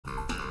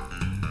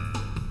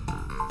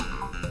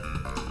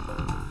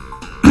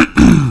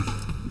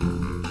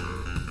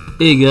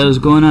Hey guys, what's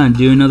going on?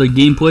 Do another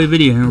gameplay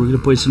video here. We're gonna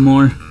play some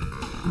more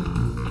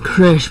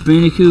Crash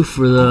Bandicoot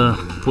for the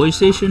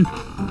PlayStation.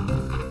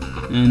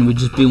 And we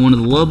just beat one of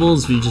the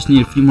levels. We just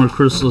need a few more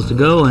crystals to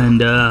go,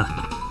 and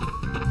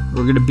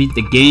we're gonna beat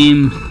the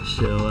game.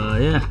 So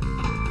yeah.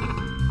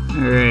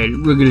 Alright,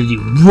 we're gonna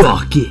do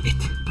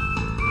Rocket.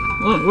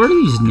 What are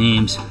these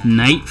names?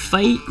 Night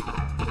Fight?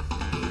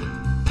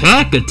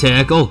 Pack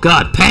Attack? Oh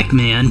god,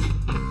 Pac-Man.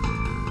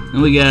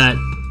 And we got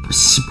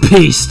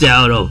Spaced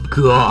Out. Oh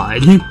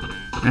god.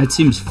 That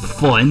seems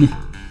fun.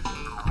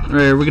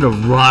 Alright, we're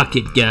gonna rock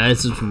it,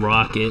 guys. Let's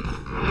rock it.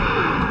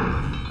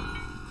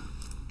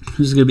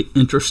 This is gonna be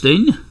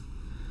interesting.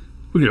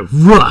 We're gonna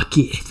rock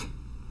it.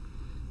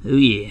 Oh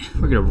yeah.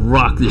 We're gonna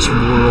rock this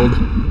world.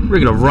 We're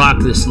gonna rock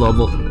this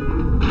level.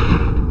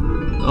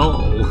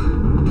 Oh.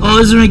 Oh,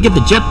 this is when we get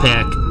the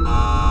jetpack.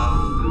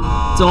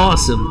 It's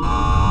awesome.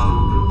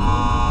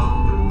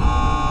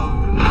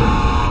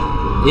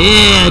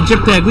 Yeah,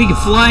 jetpack, we can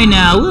fly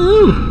now.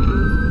 Woohoo!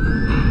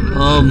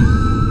 No.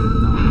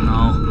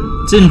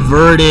 It's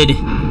inverted.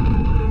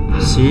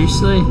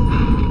 Seriously?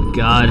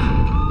 God.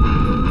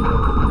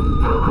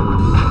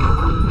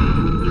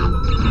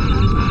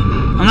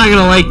 I'm not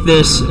gonna like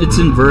this. It's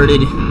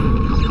inverted.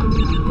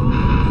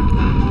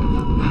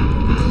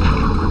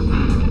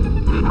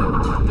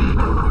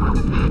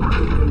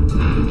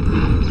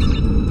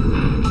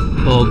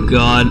 Oh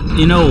god.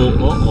 You know,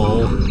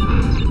 uh-oh.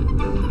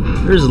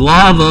 There's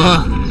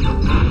lava.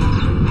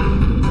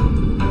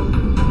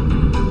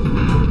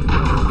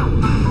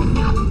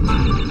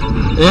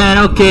 And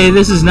okay,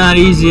 this is not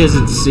easy as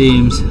it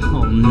seems.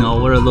 Oh no,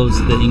 what are those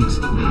things?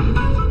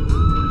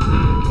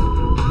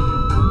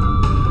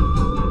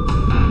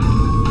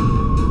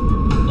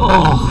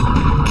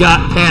 Oh,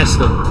 got past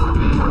them.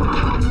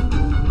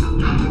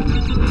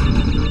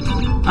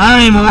 I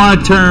don't even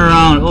want to turn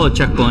around. Oh,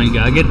 checkpoint,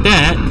 gotta get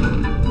that.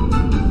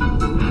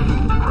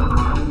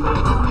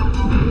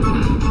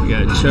 We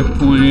got a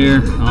checkpoint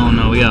here. Oh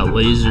no, we got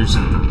lasers.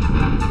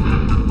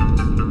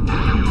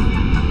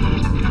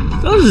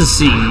 Doesn't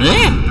seem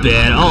that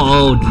bad.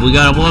 Oh, we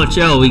gotta watch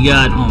out. We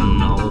got, oh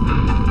no.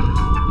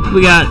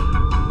 We got,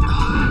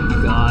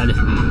 oh god.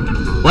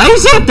 Why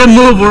does it have to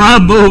move where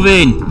I'm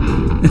moving?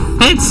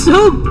 That's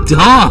so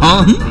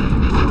dumb.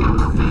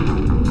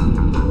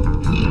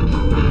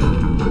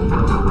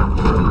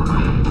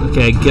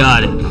 Okay,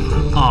 got it.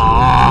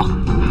 Aww.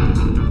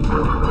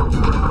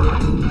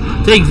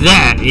 Take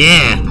that,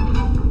 yeah.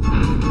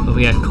 Oh,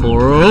 we got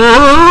coral.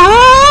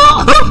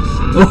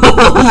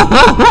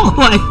 Oh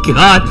my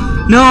god.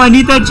 No, I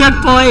need that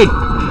checkpoint.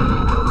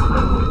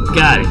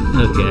 Got it.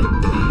 Okay.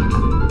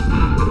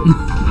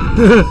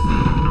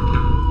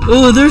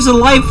 Oh, there's a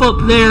life up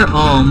there.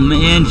 Oh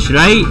man, should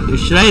I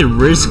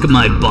risk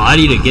my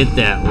body to get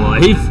that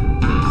life?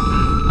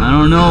 I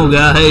don't know,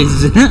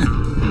 guys.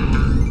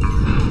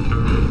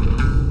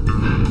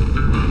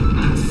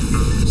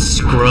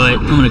 Screw it.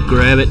 I'm gonna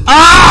grab it. Oh,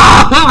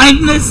 I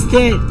missed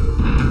it.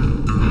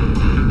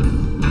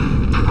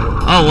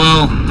 Oh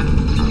well.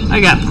 I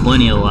got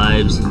plenty of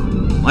lives.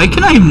 Why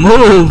can I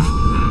move?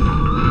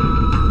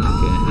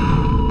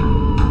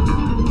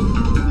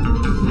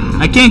 Okay.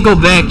 I can't go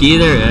back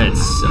either. That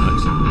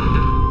sucks.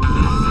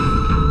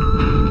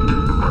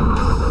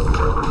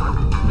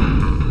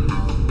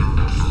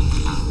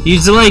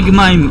 He's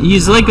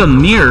like a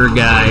mirror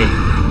guy.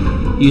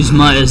 He's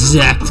my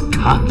exact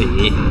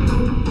copy.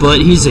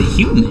 But he's a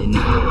human.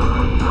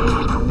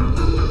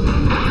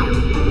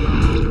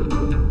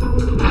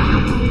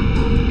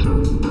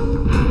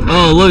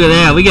 Oh, look at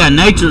that. We got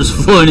nitros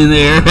floating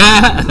there.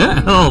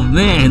 Oh,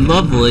 man.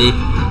 Lovely.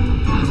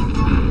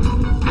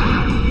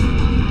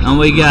 And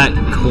we got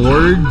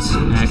cords.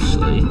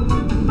 Actually,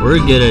 we're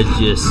gonna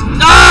just...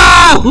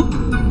 Oh!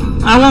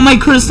 I want my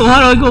crystal. How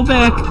do I go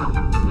back?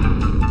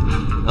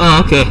 Oh,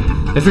 okay.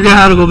 I figured out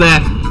how to go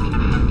back.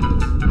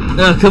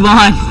 Oh, come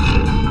on.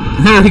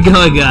 There we go.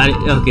 I got it.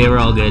 Okay, we're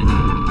all good.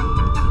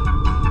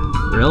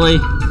 Really?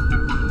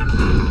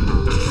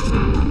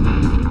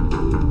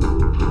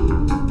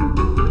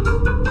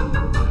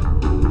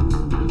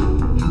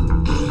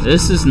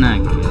 This is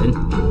not good.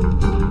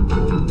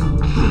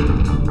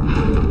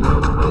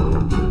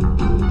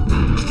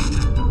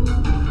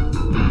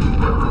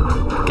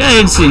 God, I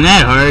didn't seem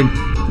that hard.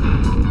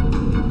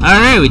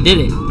 Alright, we did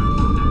it.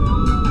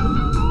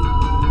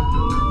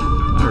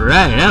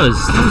 Alright, that was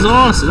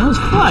awesome. That was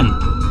fun.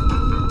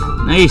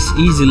 Nice,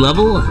 easy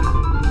level.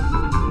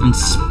 In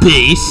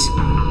space.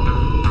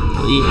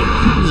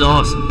 Yeah, this is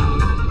awesome.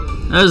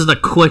 That was the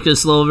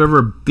quickest level I've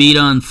ever beat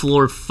on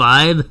floor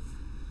 5.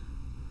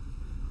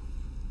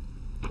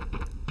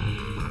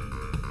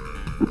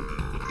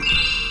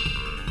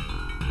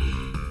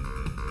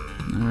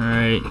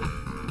 Alright.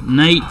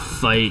 Night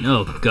Fight.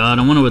 Oh god,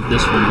 I wonder what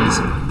this one is.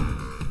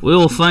 We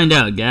will find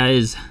out,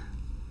 guys.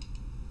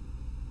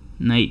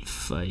 Night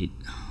Fight.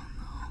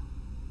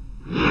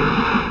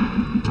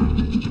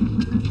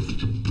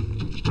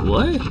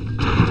 What?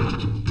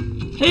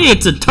 Hey,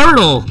 it's a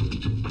turtle!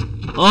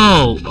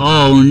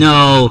 Oh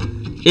no.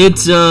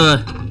 It's,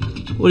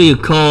 what do you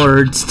call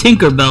her? It's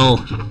Tinkerbell.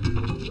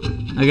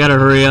 I gotta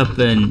hurry up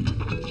and...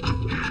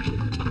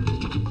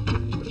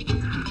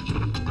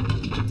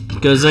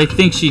 because I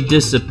think she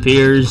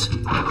disappears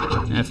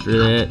after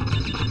that.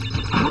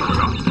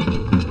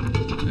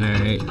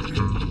 Alright.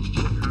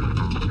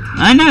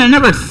 I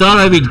never thought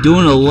I'd be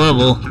doing a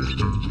level.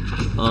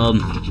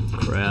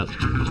 Crap.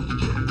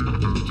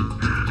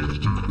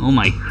 Oh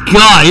my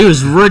god, he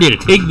was ready to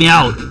take me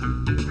out.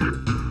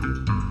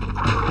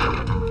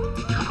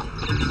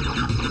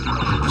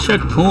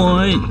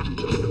 Checkpoint.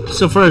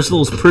 So far this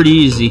level's pretty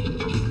easy.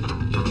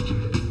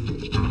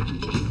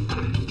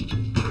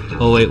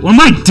 Oh wait, what am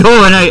I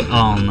doing?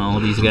 Oh no,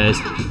 these guys.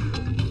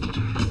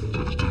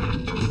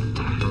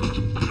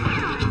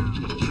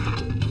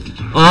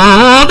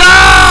 Oh no!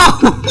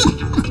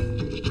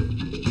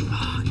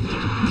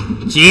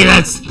 Gee,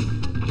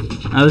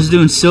 I was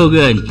doing so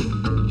good.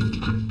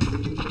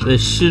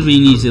 This should be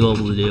an easy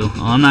level to do.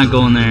 Oh, I'm not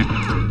going there.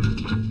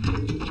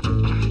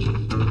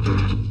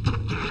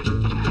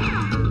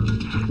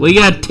 We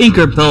got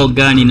Tinkerbell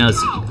guiding us.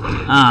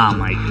 Oh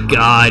my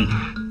god.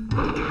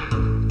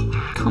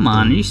 Come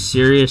on, are you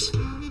serious?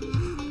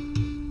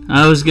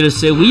 I was gonna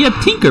say, we have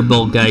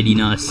Tinkerbell guiding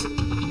us.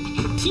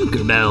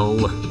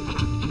 Tinkerbell.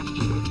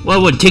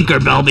 What would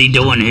Tinkerbell be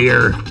doing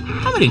here?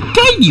 I'm gonna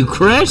guide you,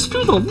 Crash,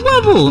 through the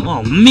level!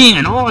 Oh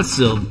man,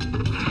 awesome!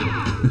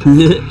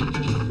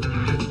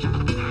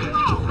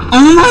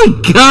 Oh my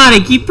god, I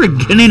keep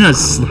forgetting a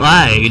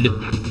slide.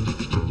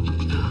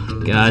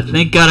 God,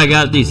 thank god I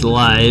got these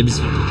lives.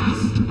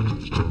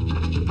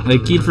 I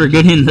keep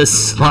forgetting the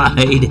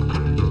slide.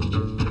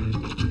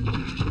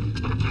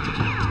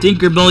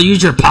 Tinkerbell,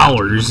 use your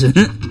powers.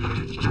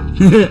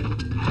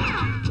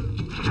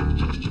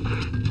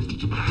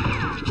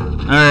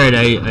 Alright,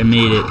 I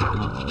made it.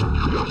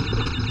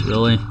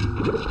 Really?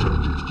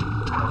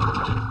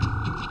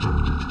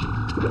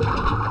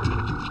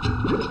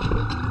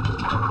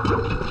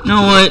 You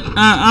know what?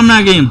 I'm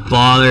not getting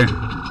bothered.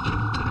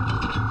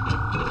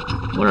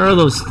 What are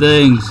those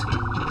things?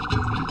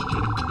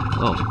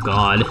 Oh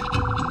god.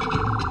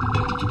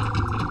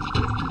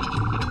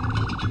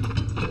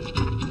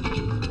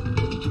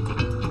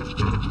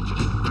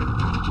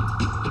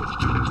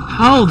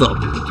 How the...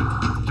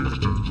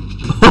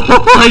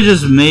 I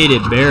just made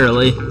it,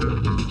 barely.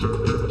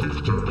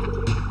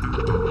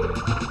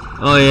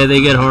 Oh yeah,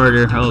 they get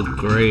harder. Oh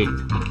great.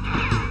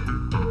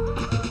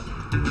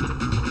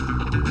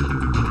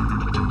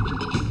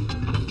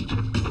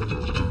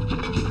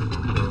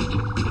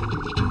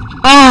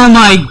 Oh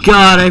my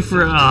god,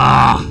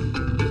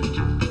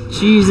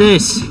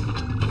 Jesus.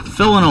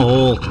 Fell in a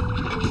hole.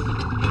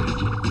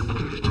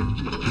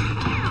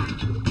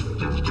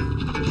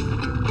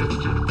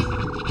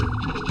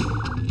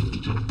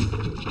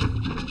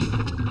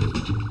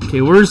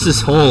 Okay, where's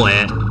this hole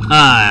at?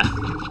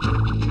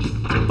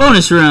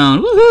 Bonus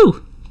round!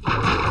 Woohoo!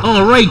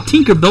 Alright,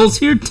 Tinkerbell's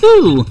here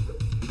too!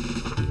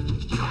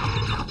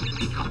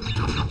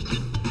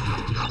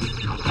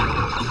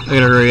 I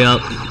gotta hurry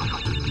up.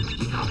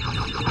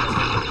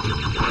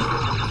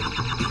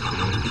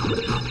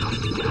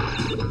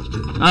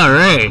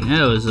 Alright,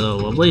 that was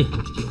lovely.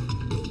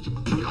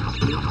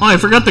 Oh, I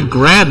forgot to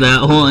grab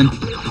that one.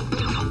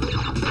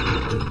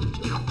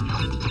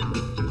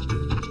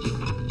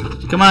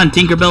 Come on,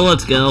 Tinkerbell,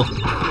 let's go.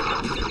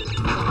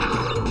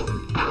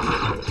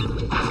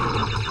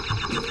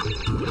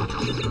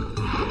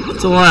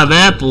 It's a lot of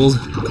apples.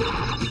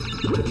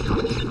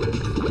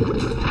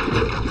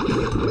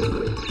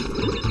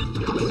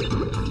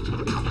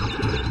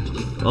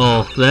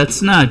 Oh,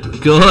 that's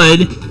not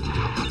good.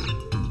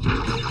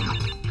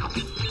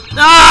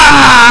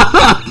 Ah!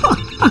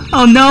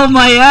 Oh no,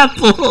 my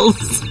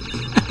apples!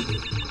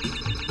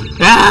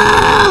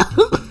 Ah!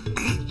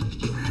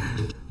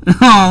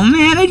 Oh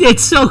man, I did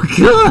so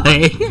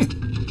good!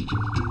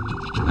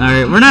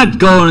 Alright, we're not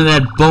going to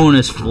that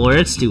bonus floor,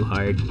 it's too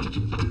hard.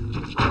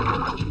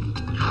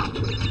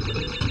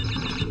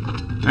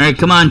 Alright,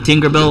 come on,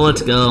 Tinkerbell,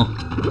 let's go.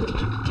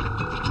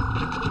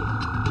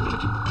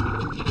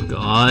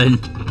 God.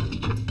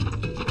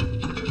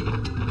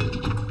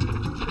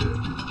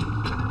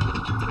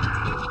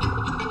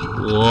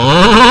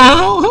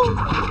 Whoa!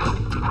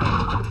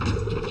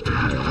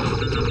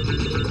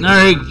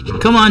 Alright,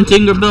 come on,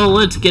 Tinkerbell,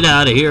 let's get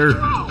out of here.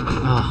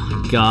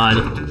 Oh, God.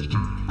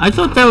 I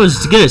thought that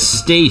was gonna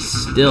stay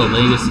still, but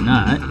I guess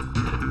not.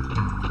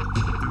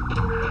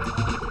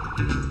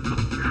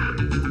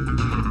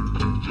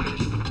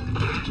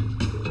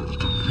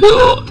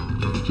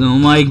 Oh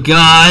my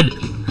god!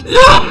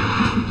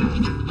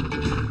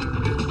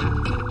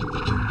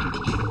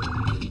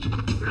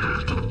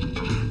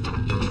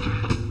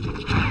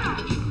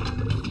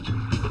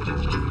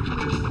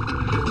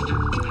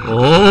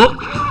 Oh!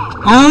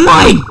 Oh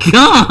my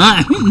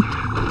god!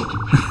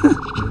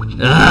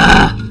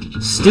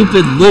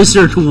 Stupid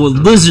lizard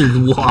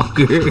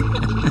walker.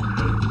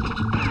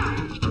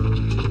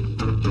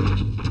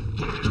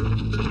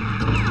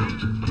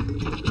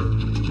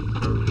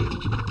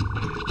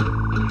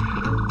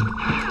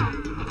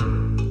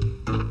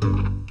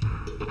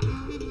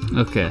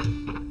 Okay.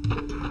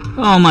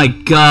 Oh my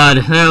god,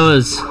 that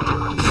was...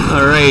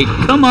 Alright,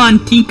 come on,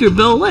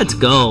 Tinkerbell, let's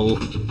go.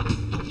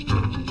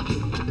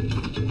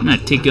 I'm gonna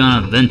take you on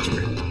an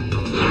adventure.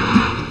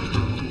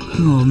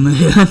 Oh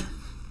man,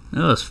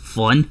 that was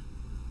fun.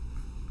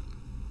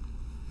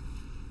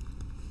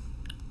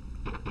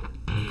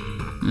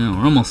 Yeah,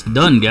 we're almost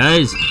done,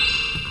 guys.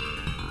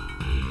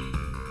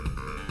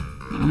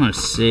 I'm gonna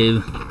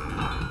save.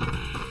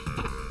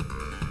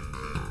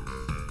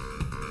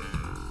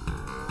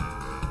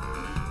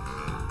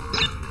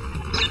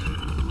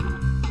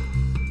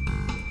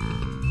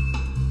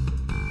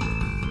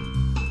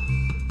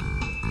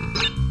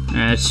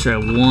 Alright, let's try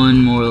one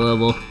more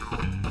level.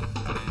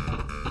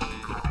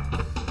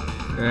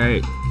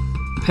 Alright,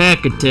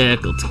 pack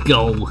attack, let's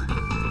go.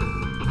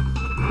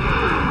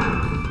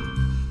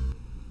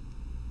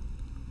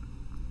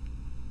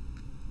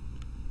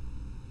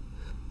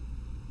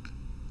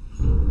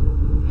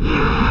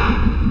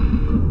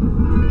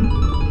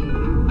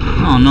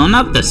 Oh no,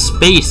 not the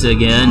space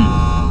again.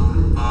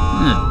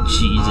 Oh,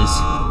 Jesus.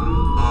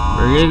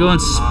 We're gonna go in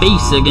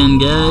space again,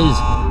 guys.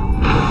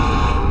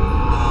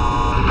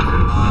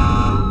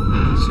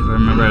 Let's see if I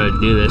remember how to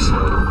do this.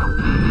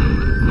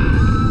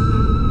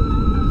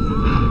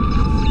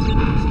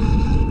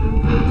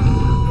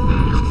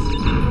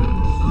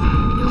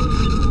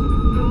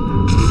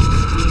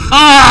 Oh!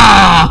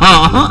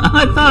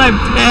 I thought I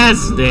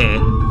passed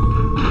it.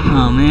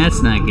 Oh man,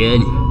 that's not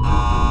good.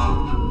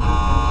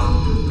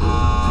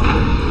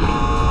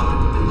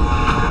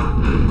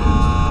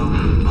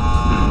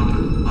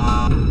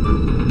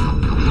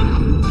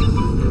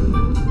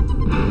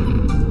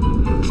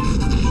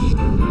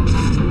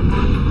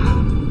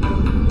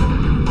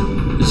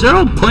 Is there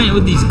a point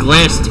with these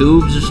glass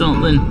tubes or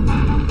something?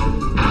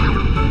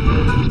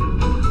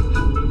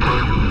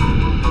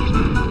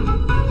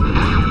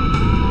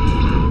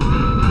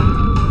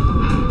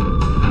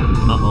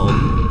 Uh-oh.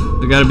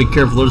 I gotta be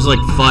careful, there's like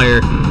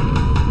fire.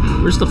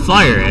 Where's the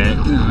fire at?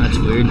 Oh, that's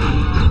weird.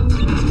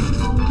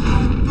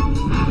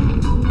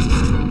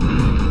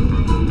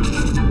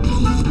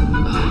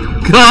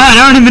 God,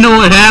 I don't even know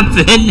what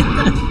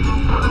happened!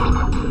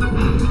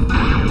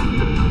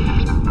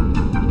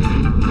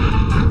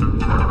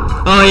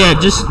 Oh yeah,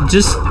 just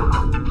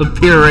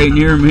appear right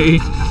near me.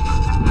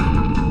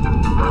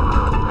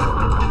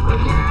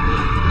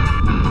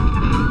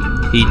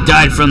 He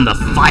died from the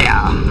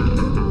fire.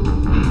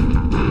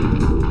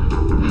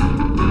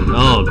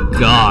 Oh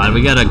God,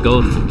 we gotta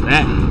go through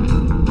that.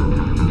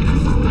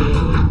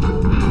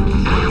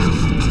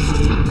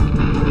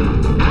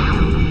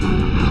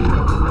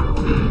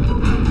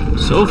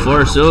 So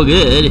far, so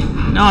good.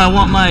 Now I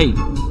want my...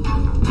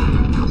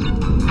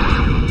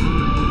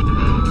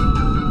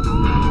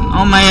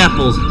 all my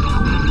apples.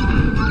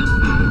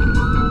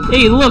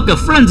 Hey, look, a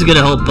friend's gonna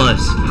help us.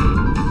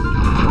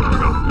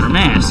 Or a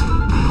mask.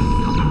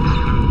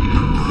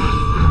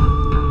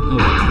 Oh,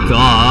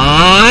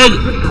 God.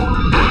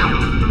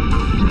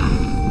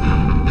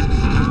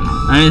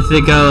 I didn't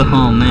think I would...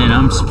 oh, man,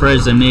 I'm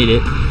surprised I made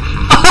it.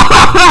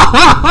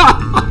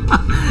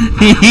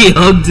 He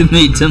hugged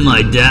me to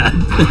my death.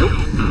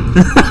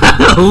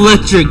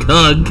 Electric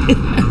hug.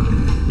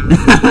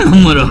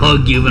 I'm gonna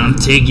hug you, but I'm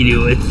taking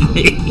you with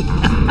me.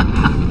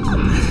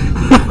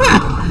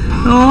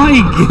 Oh my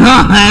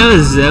God,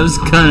 that was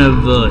kind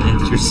of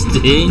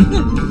interesting.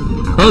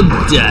 Hug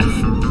death.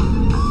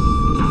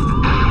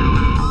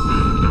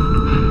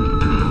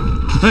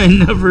 I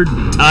never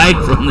died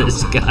from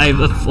this guy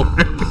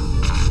before.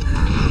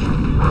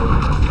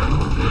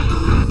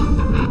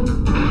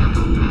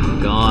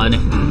 God.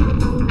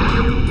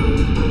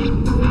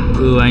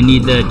 Ooh, I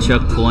need that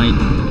checkpoint.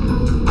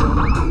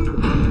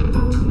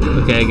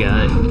 Okay, I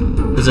got it.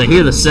 Because I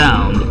hear the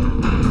sound.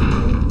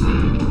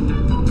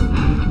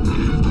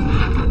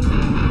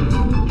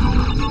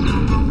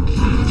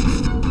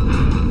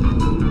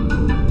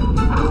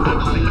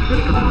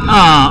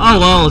 Oh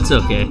well, it's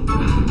okay.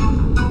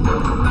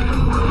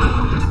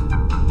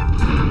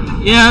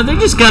 Yeah, they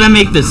just gotta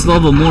make this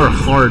level more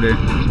harder.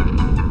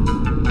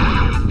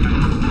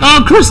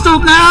 Oh, Crystal,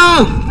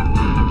 no!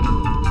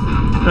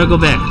 Gotta go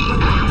back.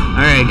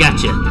 Alright,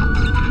 gotcha.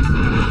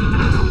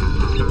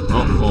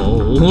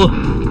 Uh-oh.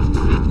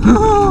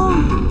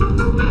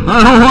 I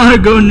don't want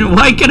to go near.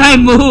 Why can I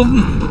move?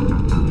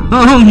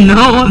 Oh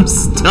no, I'm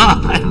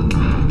stuck.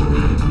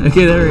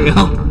 Okay, there we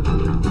go.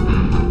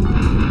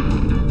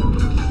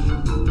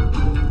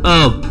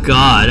 Oh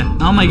God,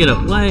 how am I gonna...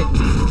 what?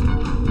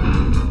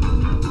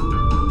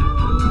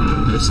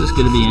 This is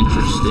gonna be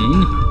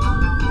interesting.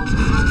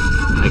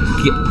 I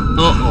get...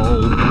 uh-oh.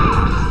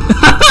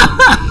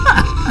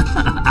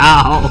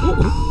 Ow.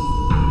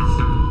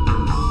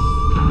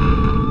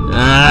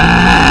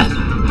 Ah.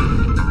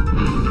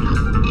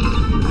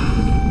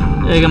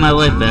 I got my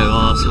life back,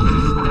 awesome.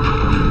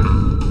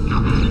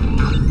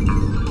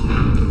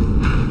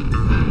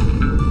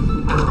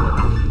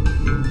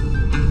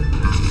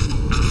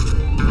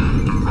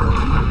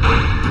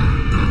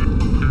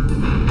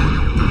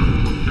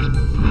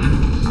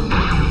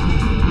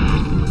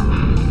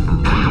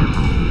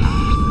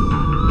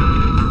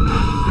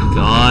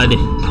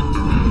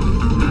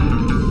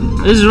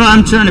 This is what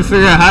I'm trying to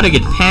figure out, how to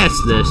get past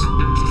this.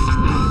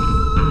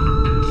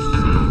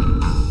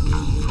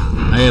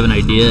 I have an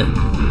idea.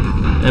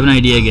 I have an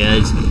idea,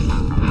 guys.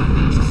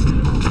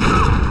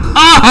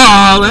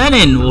 Oh, that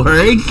didn't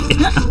work.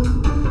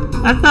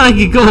 I thought I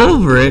could go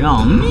over it.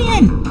 Oh,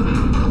 man.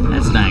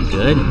 That's not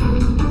good.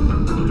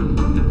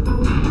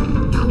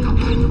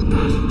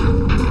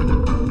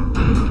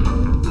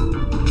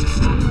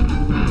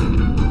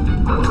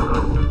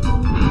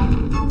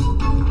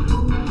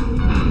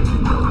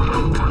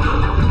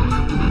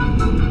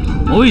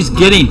 Always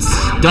getting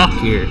stuck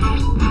here.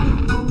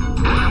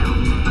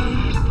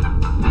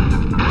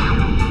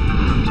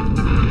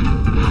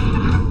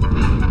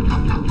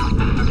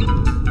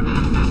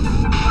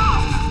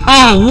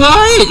 Oh,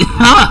 what?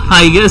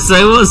 I guess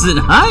I wasn't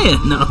high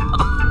enough.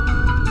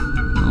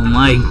 Oh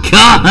my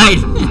god.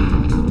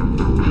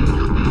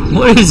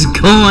 What is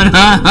going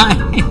on?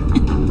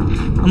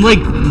 I'm like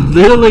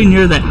literally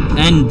near the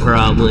end,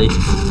 probably.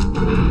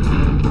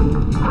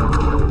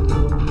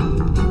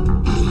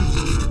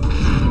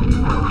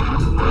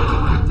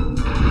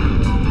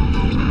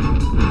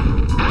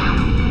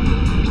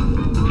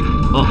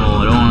 Uh-oh,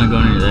 I don't want to go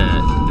near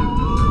that.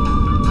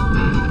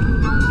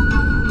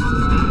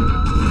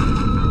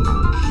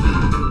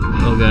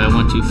 Oh god, I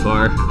went too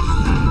far.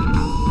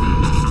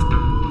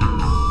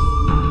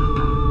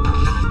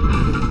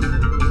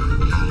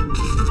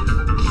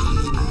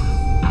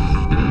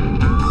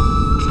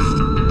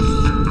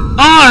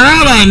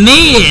 Alright, I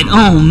made it!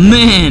 Oh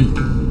man!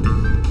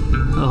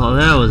 Oh,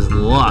 that was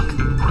luck.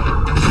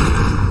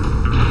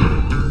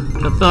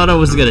 I thought I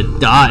was gonna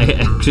die,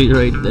 actually,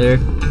 right there.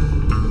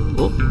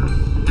 Oh.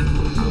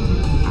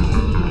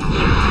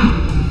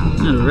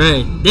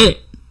 Alright, did it!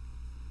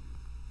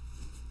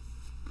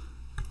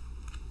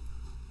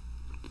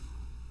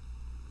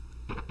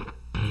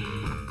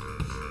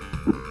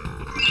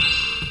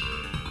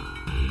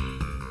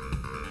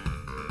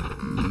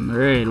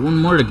 Alright, one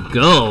more to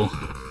go.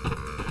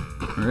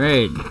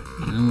 Alright,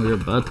 and we're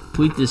about to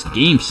complete this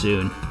game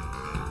soon.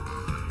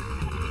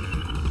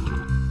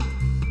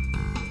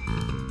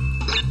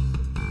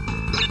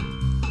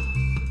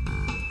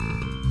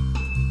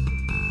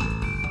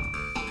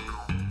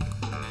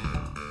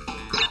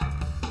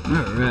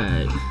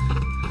 Alright.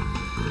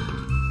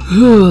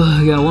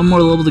 I got one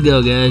more level to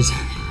go, guys.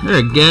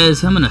 Alright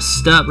guys, I'm gonna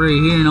stop right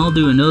here and I'll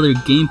do another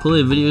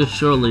gameplay video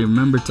shortly.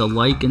 Remember to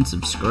like and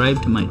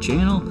subscribe to my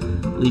channel,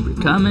 leave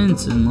your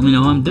comments, and let me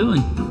know how I'm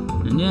doing.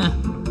 And yeah.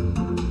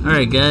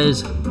 Alright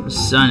guys,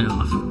 signing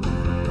off.